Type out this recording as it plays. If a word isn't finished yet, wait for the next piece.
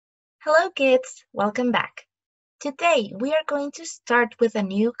Hello kids, welcome back. Today we are going to start with a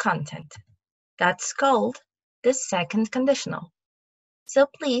new content that's called the second conditional. So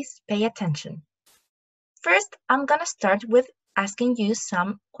please pay attention. First, I'm gonna start with asking you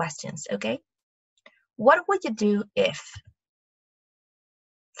some questions, okay? What would you do if?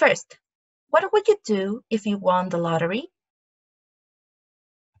 First, what would you do if you won the lottery?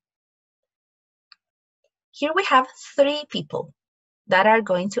 Here we have 3 people that are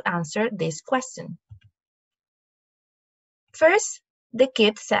going to answer this question. First, the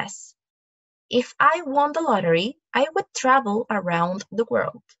kid says, if I won the lottery, I would travel around the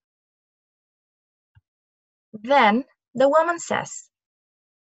world. Then the woman says,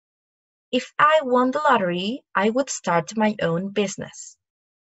 if I won the lottery, I would start my own business.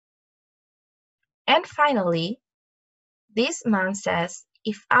 And finally, this man says,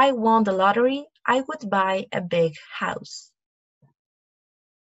 if I won the lottery, I would buy a big house.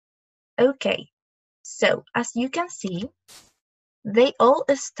 Okay, so as you can see, they all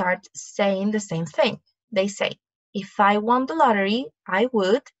start saying the same thing. They say, if I won the lottery, I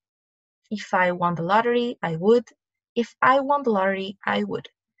would. If I won the lottery, I would. If I won the lottery, I would.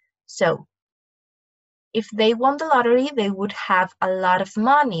 So, if they won the lottery, they would have a lot of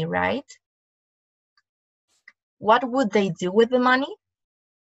money, right? What would they do with the money?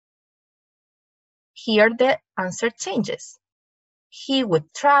 Here the answer changes. He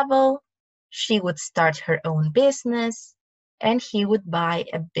would travel, she would start her own business, and he would buy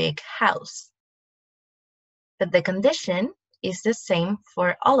a big house. But the condition is the same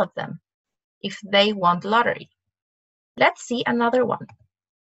for all of them, if they won the lottery. Let's see another one.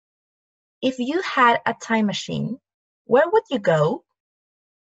 If you had a time machine, where would you go?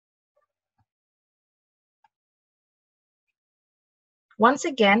 Once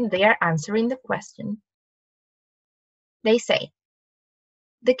again, they are answering the question. They say,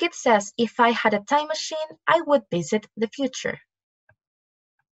 the kid says, if I had a time machine, I would visit the future.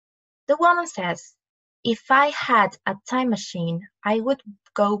 The woman says, if I had a time machine, I would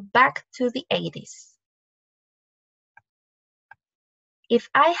go back to the 80s. If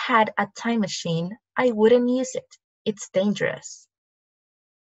I had a time machine, I wouldn't use it. It's dangerous.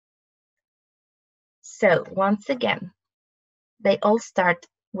 So once again, they all start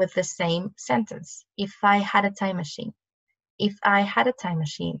with the same sentence. If I had a time machine. If I had a time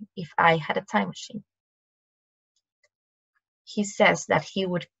machine. If I had a time machine. He says that he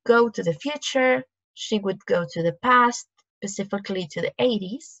would go to the future, she would go to the past, specifically to the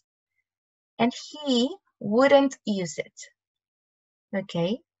 80s, and he wouldn't use it.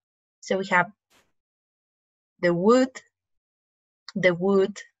 Okay, so we have the would,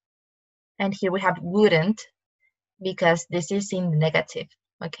 and here we have wouldn't, because this is in the negative,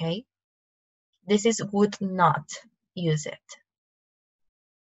 okay? This is would not use it.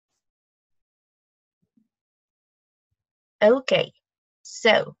 Okay,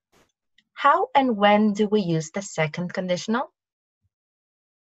 so how and when do we use the second conditional?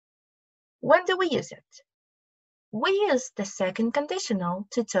 When do we use it? We use the second conditional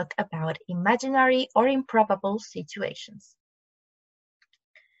to talk about imaginary or improbable situations.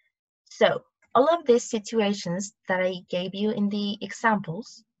 So, all of these situations that I gave you in the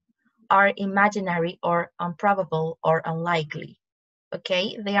examples are imaginary or improbable or unlikely,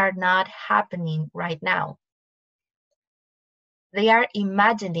 okay? They are not happening right now. They are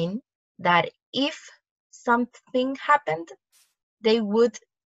imagining that if something happened, they would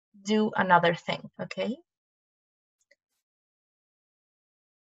do another thing, okay?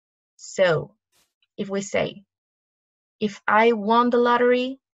 So, if we say, if I won the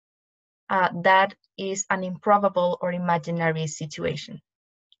lottery, that is an improbable or imaginary situation.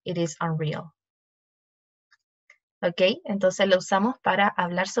 It is unreal. ¿Ok? Entonces lo usamos para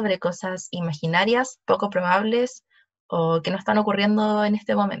hablar sobre cosas imaginarias, poco probables o que no están ocurriendo en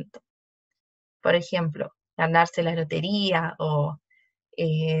este momento. Por ejemplo, ganarse la lotería o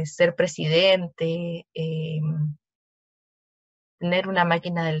ser presidente, tener una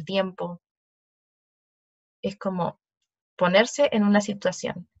máquina del tiempo. Es como ponerse en una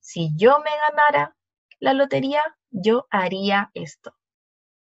situación. Si yo me ganara la lotería, yo haría esto.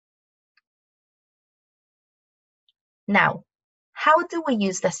 Now, how do we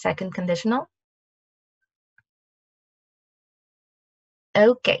use the second conditional?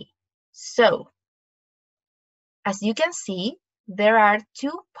 Okay, so as you can see, there are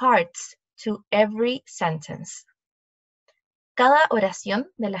 2 parts to every sentence. Cada oración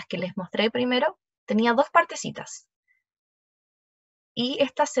de las que les mostré primero tenía 2 partecitas. Y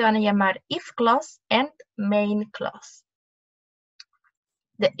estas se van a llamar if clause and main clause.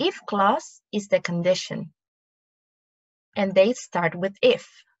 The if clause is the condition, and they start with if.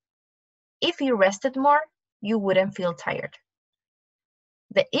 If you rested more, you wouldn't feel tired.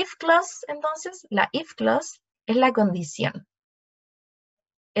 The if clause, entonces, la if clause es la condición.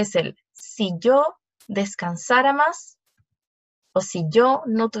 Es el si yo descansara más o si yo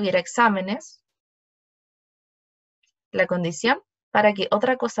no tuviera exámenes, la condición para que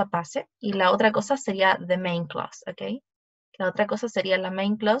otra cosa pase, y la otra cosa sería the main clause, ¿ok? La otra cosa sería la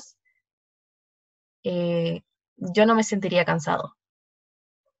main clause. Yo no me sentiría cansado.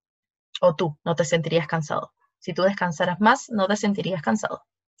 O tú no te sentirías cansado. Si tú descansaras más, no te sentirías cansado.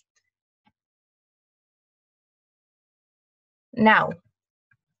 Now,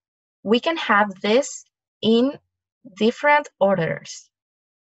 we can have this in different orders.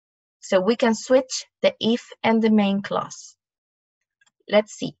 So we can switch the if and the main clause.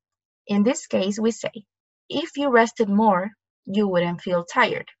 Let's see. In this case, we say, if you rested more, you wouldn't feel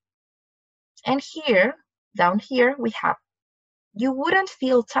tired. And here, down here, we have, you wouldn't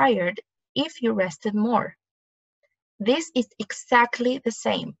feel tired if you rested more. This is exactly the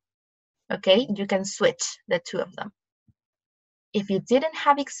same. Okay, you can switch the two of them. If you didn't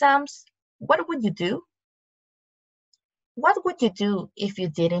have exams, what would you do? What would you do if you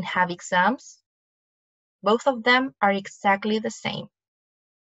didn't have exams? Both of them are exactly the same.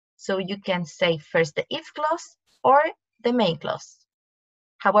 So you can say first the if clause or the main clause,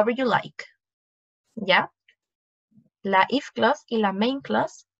 however you like. ¿Ya? La if clause y la main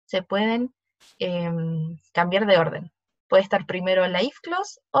clause se pueden cambiar de orden. Puede estar primero la if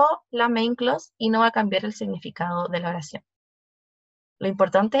clause o la main clause y no va a cambiar el significado de la oración. Lo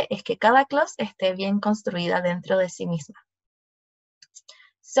importante es que cada clause esté bien construida dentro de sí misma.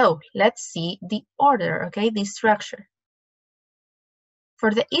 So, let's see the order, okay, the structure.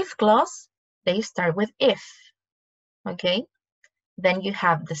 For the if clause, they start with if, okay? Then you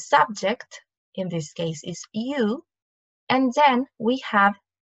have the subject, in this case is you, and then we have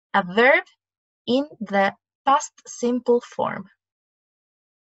a verb in the past simple form.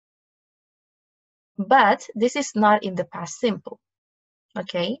 But this is not in the past simple,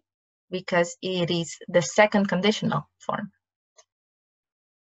 okay? Because it is the second conditional form.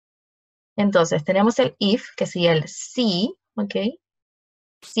 Entonces, tenemos el if, que sería el si, ¿ok?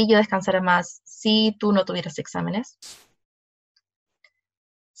 Si yo descansara más, si tú no tuvieras exámenes.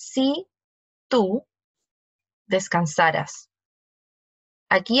 Si tú descansaras.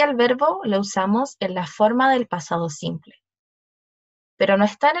 Aquí el verbo lo usamos en la forma del pasado simple. Pero no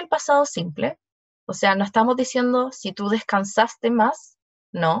está en el pasado simple. O sea, no estamos diciendo si tú descansaste más.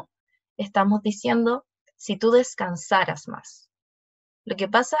 No. Estamos diciendo si tú descansaras más. Lo que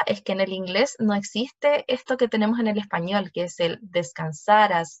pasa es que en el inglés no existe esto que tenemos en el español, que es el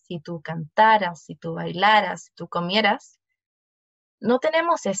descansaras, si tú cantaras, si tú bailaras, si tú comieras. No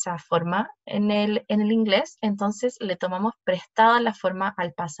tenemos esa forma en el inglés, entonces le tomamos prestada la forma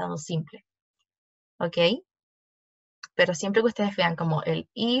al pasado simple. ¿Ok? Pero siempre que ustedes vean como el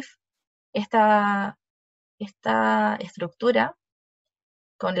if, esta estructura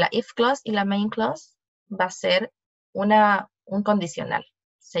con la if clause y la main clause va a ser un condicional,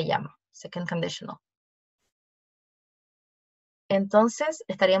 se llama, second conditional. Entonces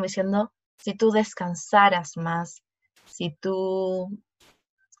estaríamos diciendo, si tú descansaras más, si tú,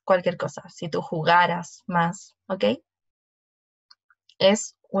 cualquier cosa, si tú jugaras más, ¿ok?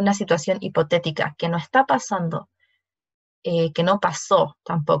 Es una situación hipotética que no está pasando, que no pasó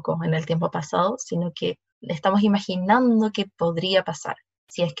tampoco en el tiempo pasado, sino que estamos imaginando que podría pasar.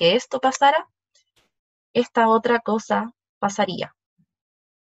 Si es que esto pasara, esta otra cosa pasaría.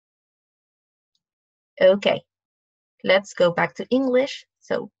 Okay, let's go back to English.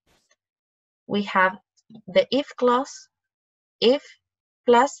 So, we have the if clause, if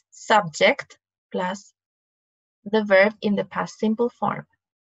plus subject plus the verb in the past simple form.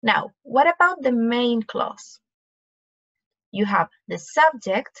 Now, what about the main clause? You have the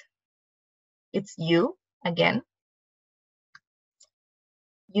subject, it's you, again.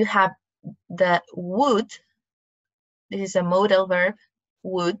 You have the would, this is a modal verb,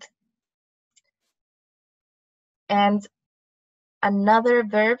 would. And another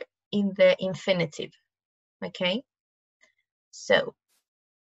verb in the infinitive, okay? So,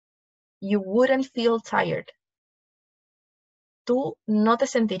 you wouldn't feel tired. Tú no te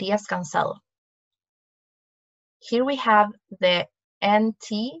sentirías cansado. Here we have the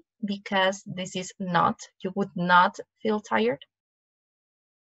NT because this is not. You would not feel tired.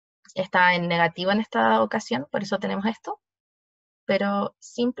 Está en negativo en esta ocasión, por eso tenemos esto. Pero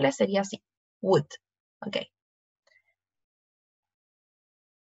simple sería así, would. Ok.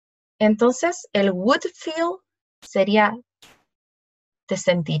 Entonces, el would feel sería te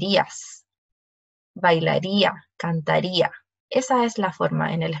sentirías, bailaría, cantaría. Esa es la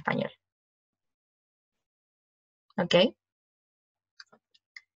forma en el español. Okay?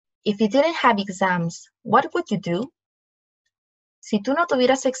 If you didn't have exams, what would you do? Si tú no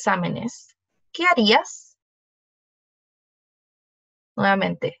tuvieras exámenes, ¿qué harías?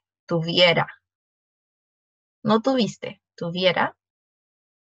 Nuevamente, tuviera. No tuviste, tuviera.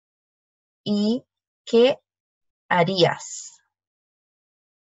 ¿Y qué harías?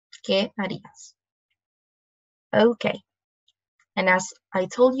 ¿Qué harías? Okay. And as I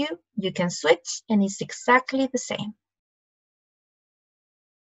told you, you can switch and it's exactly the same.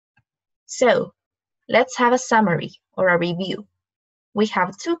 So, let's have a summary or a review. We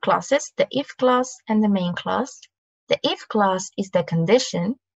have two clauses, the if clause and the main clause. The if clause is the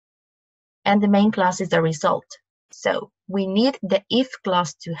condition and the main clause is the result. So we need the if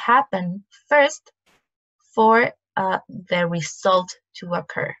clause to happen first for the result to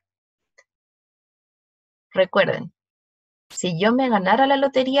occur. Recuerden, si yo me ganara la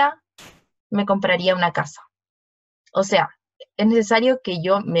lotería, me compraría una casa. O sea, es necesario que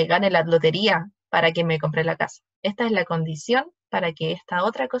yo me gane la lotería para que me compre la casa. Esta es la condición para que esta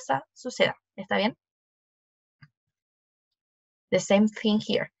otra cosa suceda. ¿Está bien? The same thing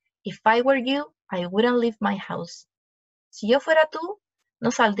here. If I were you, I wouldn't leave my house. Si yo fuera tú,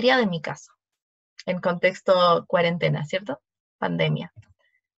 no saldría de mi casa. En contexto cuarentena, ¿cierto? Pandemia.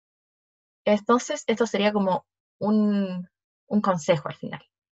 Entonces, esto sería como un consejo al final.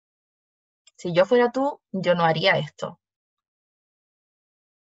 Si yo fuera tú, yo no haría esto.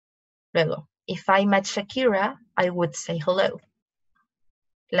 Luego, if I met Shakira, I would say hello.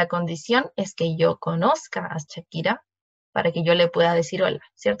 La condición es que yo conozca a Shakira para que yo le pueda decir hola,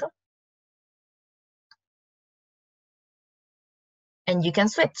 ¿cierto? And you can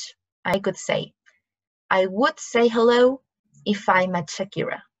switch. I could say, I would say hello if I met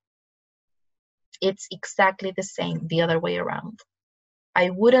Shakira. It's exactly the same the other way around. I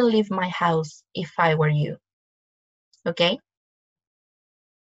wouldn't leave my house if I were you. Okay?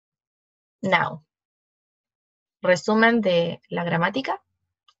 Now, resumen de la gramática.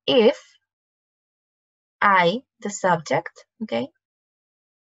 If I, the subject, okay?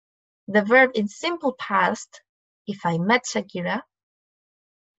 The verb in simple past, if I met Shakira,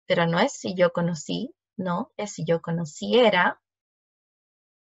 pero no es si yo conocí, no, es si yo conociera,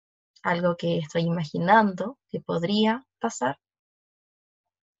 algo que estoy imaginando que podría pasar.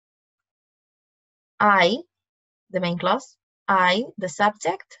 I, the main clause, I, the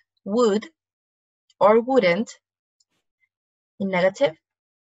subject, would or wouldn't in negative,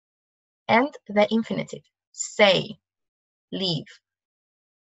 and the infinitive, say, leave.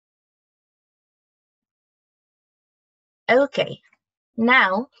 Okay,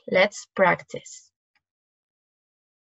 now let's practice.